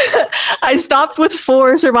 So I stopped with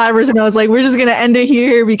 4 survivors and I was like, we're just going to end it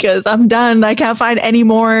here because I'm done. I can't find any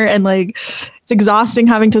more. And like, it's exhausting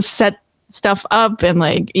having to set stuff up. And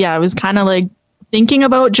like, yeah, I was kind of like thinking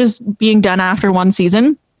about just being done after 1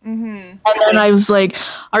 season. And then I was like,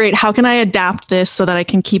 all right, how can I adapt this so that I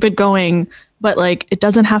can keep it going? But like, it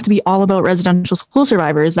doesn't have to be all about residential school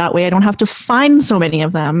survivors. That way I don't have to find so many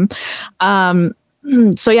of them.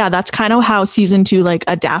 So yeah, that's kind of how season 2 like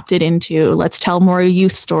adapted into, let's tell more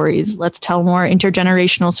youth stories. Let's tell more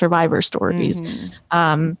intergenerational survivor stories.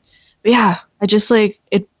 But yeah, I just like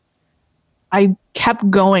it. I kept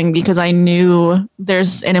going because I knew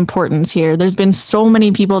there's an importance here. There's been so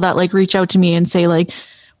many people that like reach out to me and say like,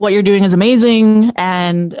 what you're doing is amazing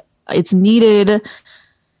and it's needed.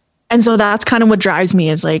 And so that's kind of what drives me,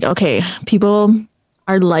 is like, okay, people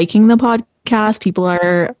are liking the podcast. People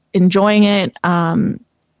are enjoying it. And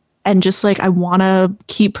just like, I want to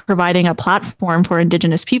keep providing a platform for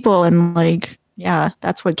Indigenous people. And like, yeah,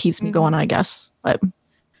 that's what keeps me going, I guess. But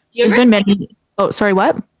there's been many. Oh, sorry,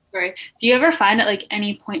 what? Sorry. Do you ever find at like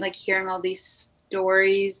any point, like hearing all these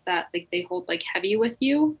stories that like they hold like heavy with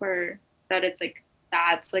you, or that it's like,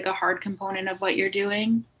 that's like a hard component of what you're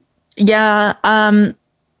doing? Yeah.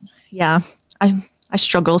 Yeah. I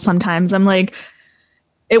struggle sometimes. I'm like,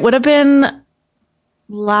 it would have been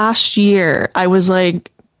last year. I was like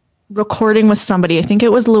recording with somebody. I think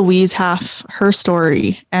it was Louise Half, her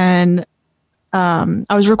story. And I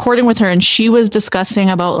was recording with her and she was discussing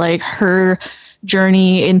about like her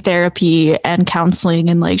journey in therapy and counseling.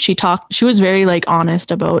 And like, she was very like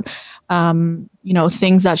honest about,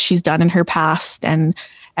 things that she's done in her past and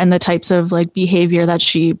the types of like behavior that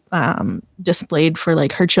she displayed for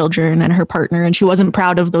like her children and her partner. And she wasn't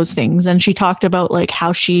proud of those things. And she talked about like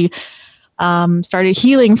how she started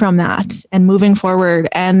healing from that and moving forward.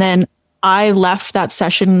 And then I left that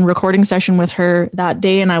recording session with her that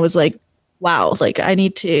day. And I was like, wow, like I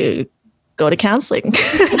need to go to counseling.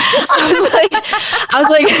 I was like,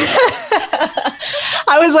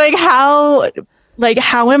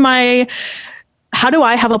 how do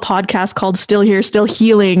I have a podcast called Still Here, Still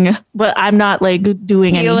Healing, but I'm not like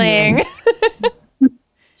doing anything?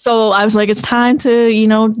 So I was like, it's time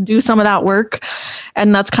to, do some of that work.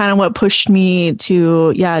 And that's kind of what pushed me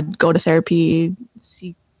to, go to therapy,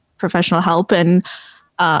 seek professional help. And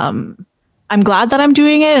I'm glad that I'm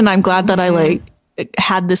doing it. And I'm glad that I like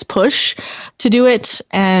had this push to do it.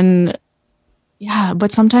 And yeah,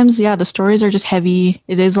 but sometimes, the stories are just heavy.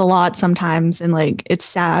 It is a lot sometimes. And like, it's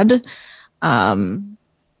sad.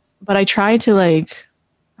 But I try to like,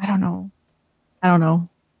 I don't know.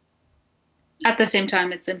 At the same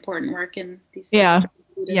time, it's important work in these. Yeah.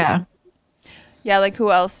 Yeah. Like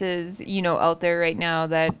who else is, out there right now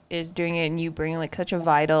that is doing it, and you bring like such a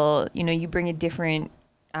vital, you bring a different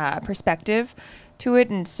perspective to it.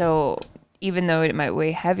 And so even though it might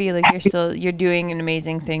weigh heavy, like you're doing an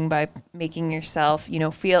amazing thing by making yourself,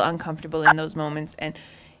 feel uncomfortable in those moments and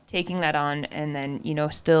taking that on and then, you know,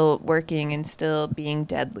 still working and still being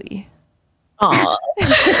deadly. Aw.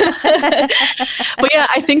 But yeah,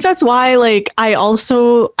 I think that's why like I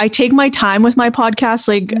take my time with my podcast.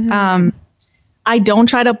 Like I don't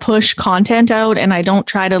try to push content out, and I don't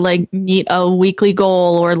try to like meet a weekly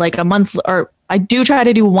goal or like a month, or I do try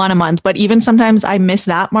to do one a month, but even sometimes I miss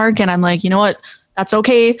that mark and I'm like, you know what? That's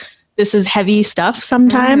okay. This is heavy stuff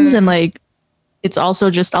sometimes. And like, it's also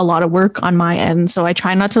just a lot of work on my end. So I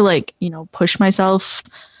try not to like, you know, push myself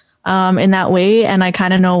in that way. And I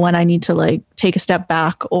kind of know when I need to like take a step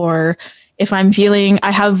back, or if I'm feeling, I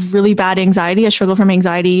have really bad anxiety, I struggle from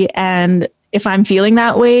anxiety. And if I'm feeling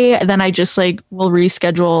that way, then I just like will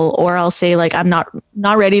reschedule, or I'll say like, I'm not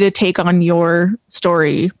ready to take on your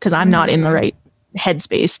story because I'm not in the right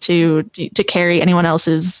headspace to carry anyone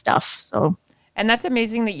else's stuff. So. And that's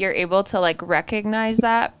amazing that you're able to like recognize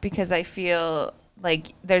that, because I feel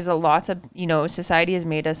like there's a lot of, you know, society has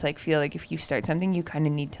made us like feel like if you start something, you kind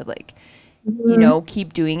of need to like, you know,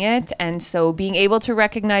 keep doing it. And so being able to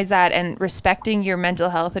recognize that and respecting your mental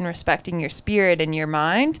health and respecting your spirit and your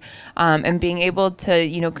mind, and being able to,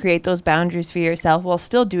 you know, create those boundaries for yourself while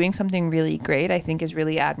still doing something really great, I think is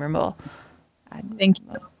really admirable. Thank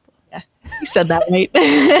you. Yeah, you said that right.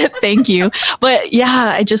 Thank you. But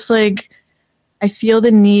yeah, I just like, I feel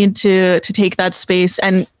the need to take that space.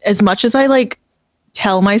 And as much as I like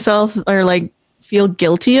tell myself or like feel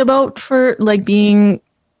guilty about for like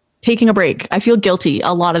taking a break, I feel guilty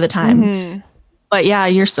a lot of the time. But yeah,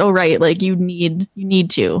 you're so right. Like you need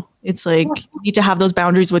to. It's like you need to have those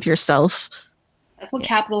boundaries with yourself. That's what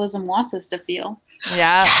capitalism wants us to feel.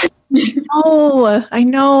 Yeah. Oh, I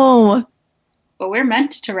know. But we're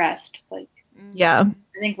meant to rest. Like, yeah.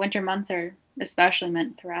 I think winter months are especially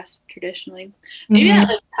meant to rest traditionally. Maybe that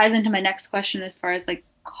like, ties into my next question as far as like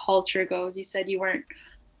culture goes. You said you weren't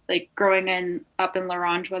like growing up in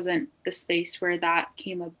L'Orange wasn't the space where that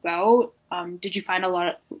came about. Did you find a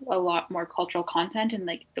lot more cultural content and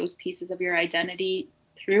like those pieces of your identity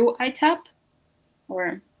through ITEP?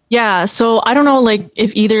 Or yeah, so I don't know like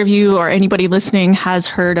if either of you or anybody listening has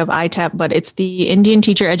heard of ITEP, but it's the Indian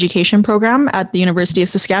Teacher Education Program at the University of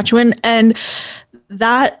Saskatchewan, and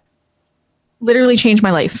that literally changed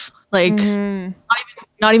my life. Like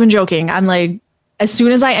not even joking. I'm like, as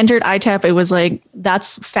soon as I entered ITEP, it was like,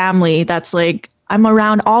 that's family. That's like, I'm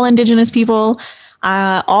around all Indigenous people.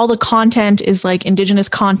 All the content is like Indigenous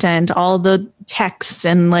content. All the texts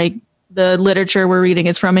and like the literature we're reading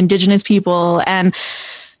is from Indigenous people. And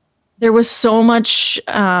there was so much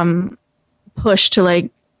push to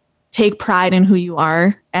like take pride in who you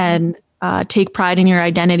are and take pride in your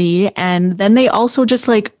identity. And then they also just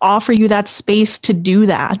like offer you that space to do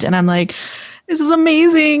that. And I'm like, this is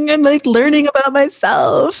amazing. I'm like learning about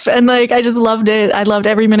myself. And like, I just loved it. I loved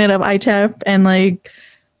every minute of ITEP. And like,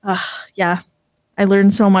 yeah, I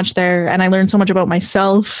learned so much there, and I learned so much about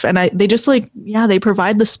myself. And they just like, yeah, they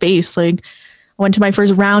provide the space. Like I went to my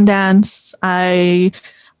first round dance. I,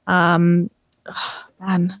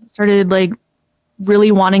 started like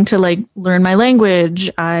really wanting to like learn my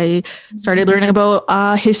language. I started learning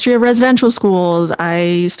about history of residential schools.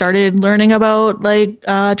 I started learning about like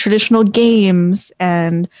traditional games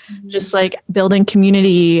and just like building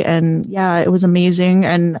community. And yeah, it was amazing.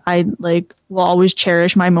 And I like will always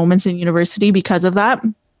cherish my moments in university because of that.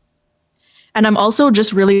 And I'm also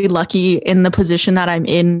just really lucky in the position that I'm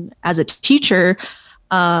in as a teacher.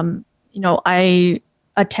 You know, I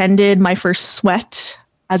attended my first sweat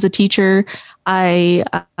as a teacher. I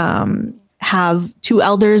have two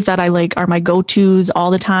elders that I like are my go-tos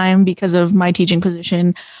all the time because of my teaching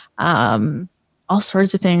position. All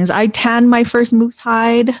sorts of things. I tanned my first moose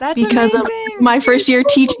hide because of my first year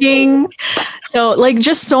teaching. So like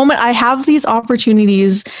just so much, I have these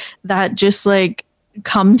opportunities that just like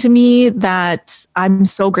come to me that I'm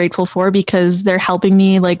so grateful for, because they're helping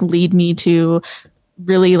me like lead me to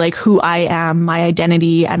really like who I am, my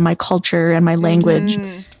identity and my culture and my language.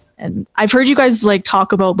 And I've heard you guys like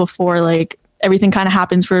talk about before, like everything kind of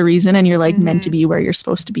happens for a reason and you're like meant to be where you're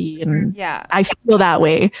supposed to be. And yeah, I feel that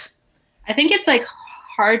way. I think it's like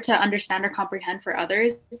hard to understand or comprehend for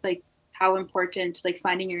others, like how important like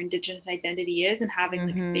finding your Indigenous identity is and having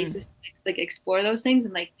like spaces to like explore those things,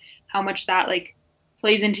 and like how much that like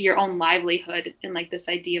plays into your own livelihood and like this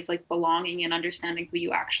idea of like belonging and understanding who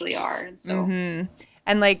you actually are. And so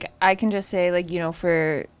and like I can just say like, you know,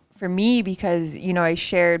 for me, because, you know, I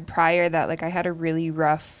shared prior that like I had a really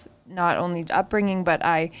rough not only upbringing, but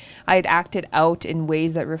I'd acted out in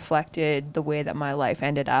ways that reflected the way that my life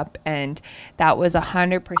ended up. And that was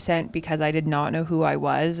 100% because I did not know who I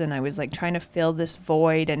was. And I was like trying to fill this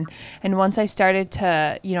void. And once I started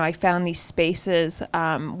to, you know, I found these spaces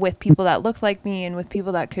with people that looked like me and with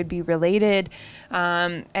people that could be related.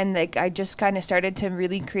 And like, I just kind of started to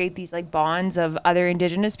really create these like bonds of other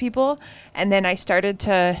Indigenous people. And then I started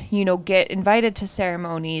to, you know, get invited to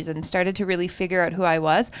ceremonies and started to really figure out who I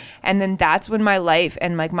was. And then that's when my life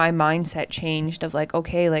and like my mindset changed of like,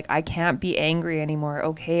 okay, like I can't be angry anymore.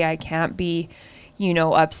 Okay, I can't be, you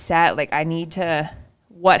know, upset. Like I need to,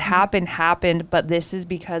 what happened, but this is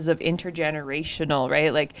because of intergenerational,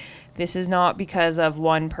 right? Like this is not because of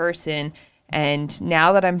one person. And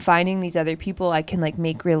now that I'm finding these other people, I can like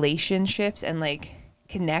make relationships and like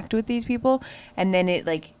connect with these people. And then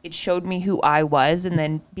it showed me who I was, and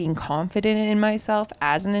then being confident in myself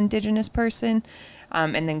as an Indigenous person,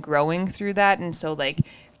 and then growing through that. And so like,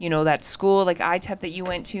 you know, that school like ITEP that you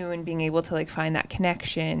went to, and being able to like find that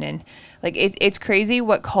connection, and like it's crazy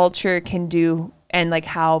what culture can do and like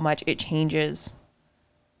how much it changes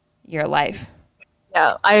your life.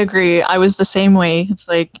 Yeah, I agree. I was the same way. It's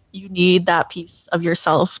like you need that piece of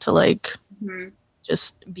yourself to like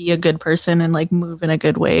just be a good person and like move in a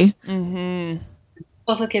good way. Mm-hmm.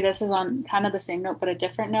 Also, okay, this is on kind of the same note, but a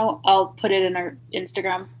different note. I'll put it in our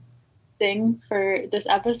Instagram thing for this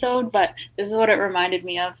episode, but this is what it reminded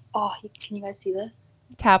me of. Oh, can you guys see this?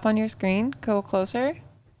 Tap on your screen. Go closer.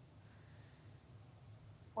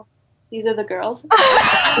 These are the girls.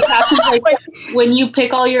 Like, when you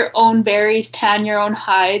pick all your own berries, tan your own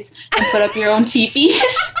hides, and put up your own teepees.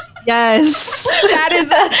 Yes. That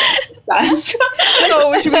is Yes.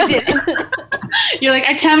 so which we did. You're like,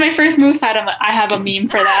 I tan my first moose hide. I'm like, I have a meme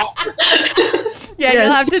for that. Yeah, Yes.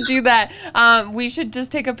 you'll have to do that. We should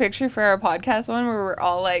just take a picture for our podcast one where we're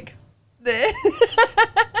all like this.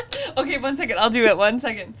 Okay, 1 second. I'll do it. 1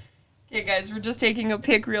 second. Okay, guys, we're just taking a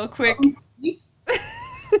pic real quick.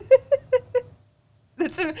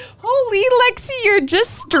 Holy Lexi, you're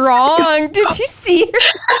just strong. Did you see her?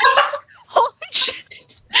 Holy shit.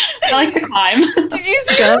 I like to climb. Did you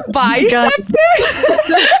see her bicep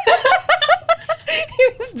there? He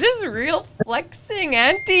was just real flexing,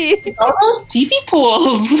 Auntie. All those teepee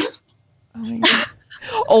pools. Oh my god.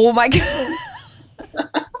 Oh my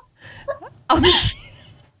god.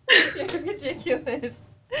 You're ridiculous.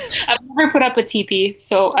 I've never put up a teepee,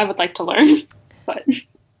 so I would like to learn. But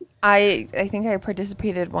I think I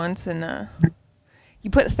participated once in you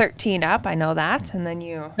put 13 up, I know that, and then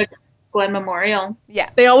you Glen Memorial. yeah.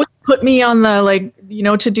 They always put me on the like, you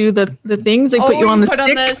know, to do the things. They put you on the put stick.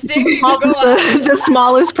 on the stick. You can go up. The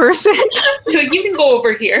smallest person. Like, you can go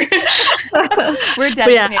over here. We're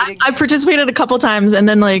But yeah, designating. I participated a couple times, and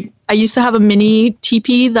then like I used to have a mini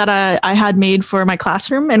teepee that I had made for my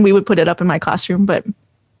classroom, and we would put it up in my classroom. But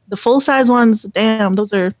the full size ones, damn,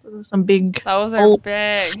 those are some big. Those are old-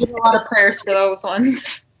 big. A lot of prayers for those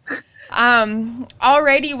ones.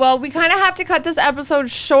 Alrighty, well, we kind of have to cut this episode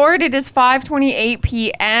short. It is 5:28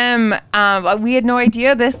 p.m. We had no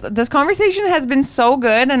idea this conversation has been so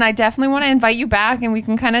good, and I definitely want to invite you back, and we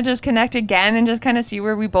can kind of just connect again and just kind of see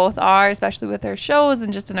where we both are, especially with our shows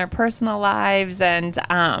and just in our personal lives. And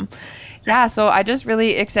yeah, so I just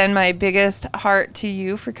really extend my biggest heart to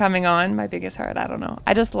you for coming on. My biggest heart, I don't know.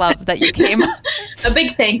 I just love that you came. A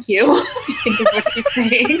big thank you, I think is what you're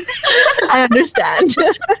saying. I understand.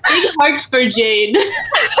 Big heart for Jade.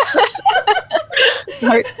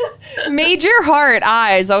 Major heart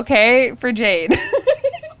eyes, okay, for Jade.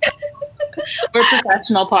 We're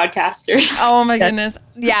professional podcasters. Oh my goodness.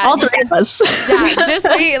 Yeah. All three of us. Yeah, just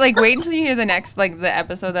wait until you hear the next, like, the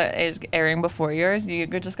episode that is airing before yours. You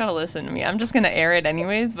just gotta listen to me. I'm just gonna air it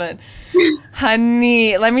anyways, but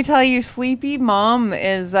honey, let me tell you, sleepy mom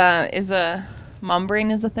is mom brain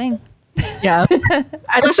is a thing. Yeah.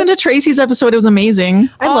 I listened to Tracy's episode. It was amazing.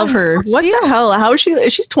 I love her. What the hell? How is she?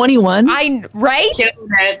 She's 21. Right? Killing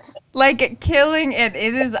it. Like, killing it.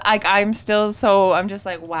 It is like, I'm just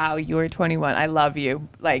like, wow, you're 21. I love you.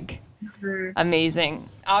 Like, amazing.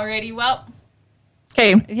 Alrighty, well.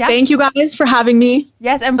 Okay. Yeah. Thank you guys for having me.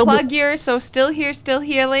 Yes, and So- plug your Still Here, Still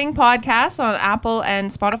Healing podcast on Apple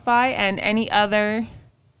and Spotify and any other.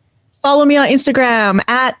 Follow me on Instagram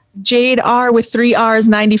at Jade R with 3 R's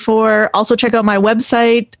 94. Also check out my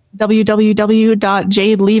website,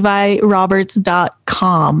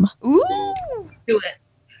 www.jadeleviroberts.com. Ooh. Do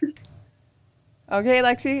it. Okay,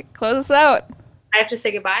 Lexi, close us out. I have to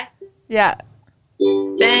say goodbye. Yeah.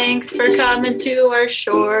 Thanks for coming to our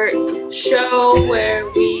short show where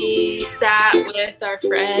we sat with our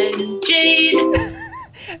friend Jade.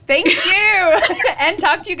 Thank you. And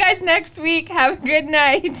talk to you guys next week. Have a good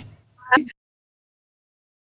night.